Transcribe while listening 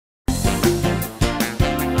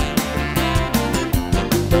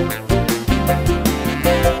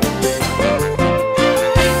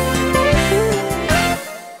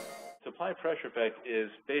effect is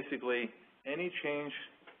basically any change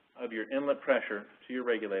of your inlet pressure to your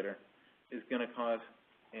regulator is going to cause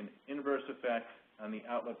an inverse effect on the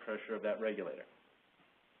outlet pressure of that regulator.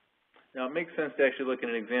 Now, it makes sense to actually look at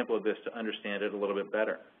an example of this to understand it a little bit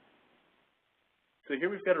better. So here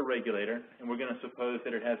we've got a regulator, and we're going to suppose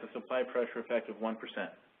that it has a supply pressure effect of 1%.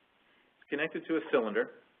 It's connected to a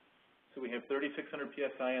cylinder, so we have 3,600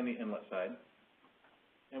 psi on the inlet side,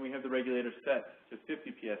 and we have the regulator set to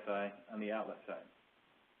 50 psi on the outlet side.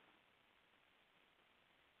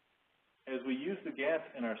 As we use the gas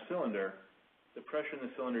in our cylinder, the pressure in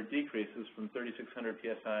the cylinder decreases from 3,600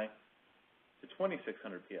 psi to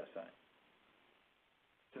 2,600 psi.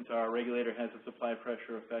 Since our regulator has a supply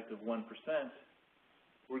pressure effect of 1%,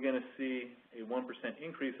 we're going to see a 1%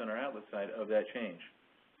 increase on our outlet side of that change.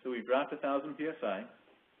 So we've dropped 1,000 psi,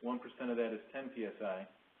 1% of that is 10 psi,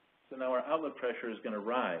 so now our outlet pressure is going to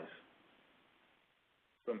rise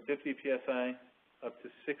from 50 psi up to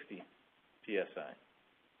 60 psi.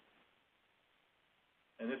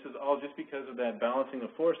 And this is all just because of that balancing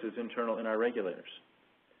of forces internal in our regulators.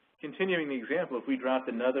 Continuing the example, if we dropped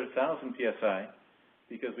another 1,000 psi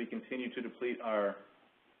because we continue to deplete our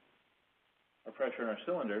pressure in our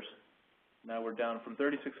cylinders, now we're down from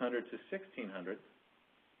 3,600 to 1,600.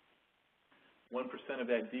 1% of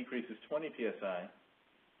that decrease is 20 psi,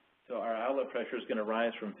 so our outlet pressure is going to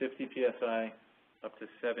rise from 50 psi up to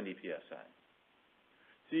 70 psi.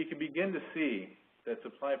 So you can begin to see that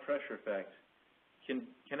supply pressure effect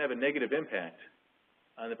can have a negative impact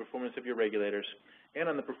on the performance of your regulators and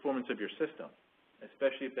on the performance of your system,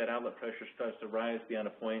 especially if that outlet pressure starts to rise beyond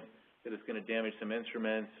a point that it's going to damage some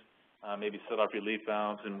instruments, maybe set off relief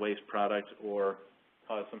valves and waste product, or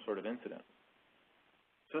cause some sort of incident.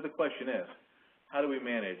 So the question is, how do we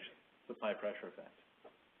manage supply pressure effect?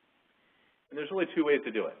 And there's really two ways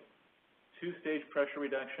to do it: two-stage pressure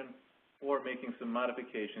reduction, or making some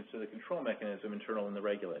modifications to the control mechanism internal in the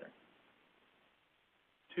regulator.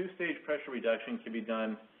 Two-stage pressure reduction can be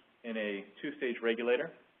done in a two-stage regulator,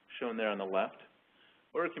 shown there on the left,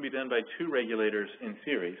 or it can be done by two regulators in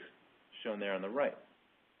series, shown there on the right.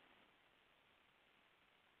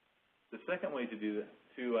 The second way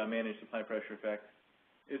to manage supply pressure effect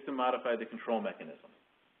is to modify the control mechanism.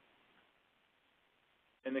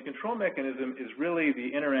 And the control mechanism is really the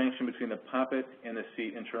interaction between the poppet and the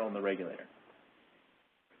seat internal in the regulator.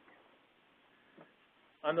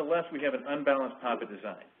 On the left, we have an unbalanced poppet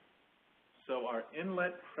design. So our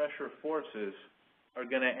inlet pressure forces are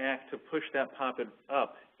going to act to push that poppet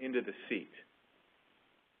up into the seat.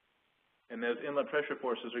 And those inlet pressure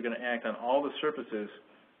forces are going to act on all the surfaces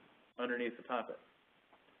underneath the poppet.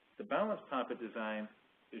 The balanced poppet design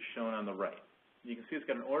is shown on the right. You can see it's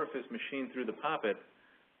got an orifice machined through the poppet,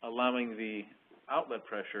 allowing the outlet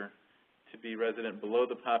pressure to be resident below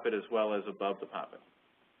the poppet as well as above the poppet.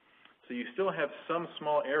 So you still have some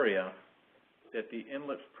small area that the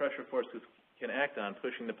inlet pressure forces can act on,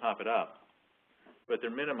 pushing the poppet up, but they're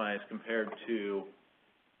minimized compared to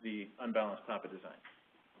the unbalanced poppet design.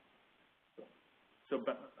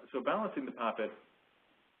 So balancing the poppet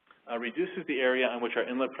reduces the area on which our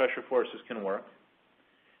inlet pressure forces can work.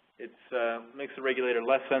 It makes the regulator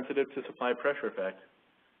less sensitive to supply pressure effect,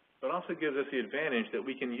 but also gives us the advantage that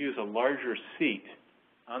we can use a larger seat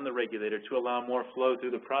on the regulator to allow more flow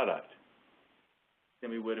through the product than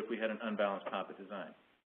we would if we had an unbalanced poppet design.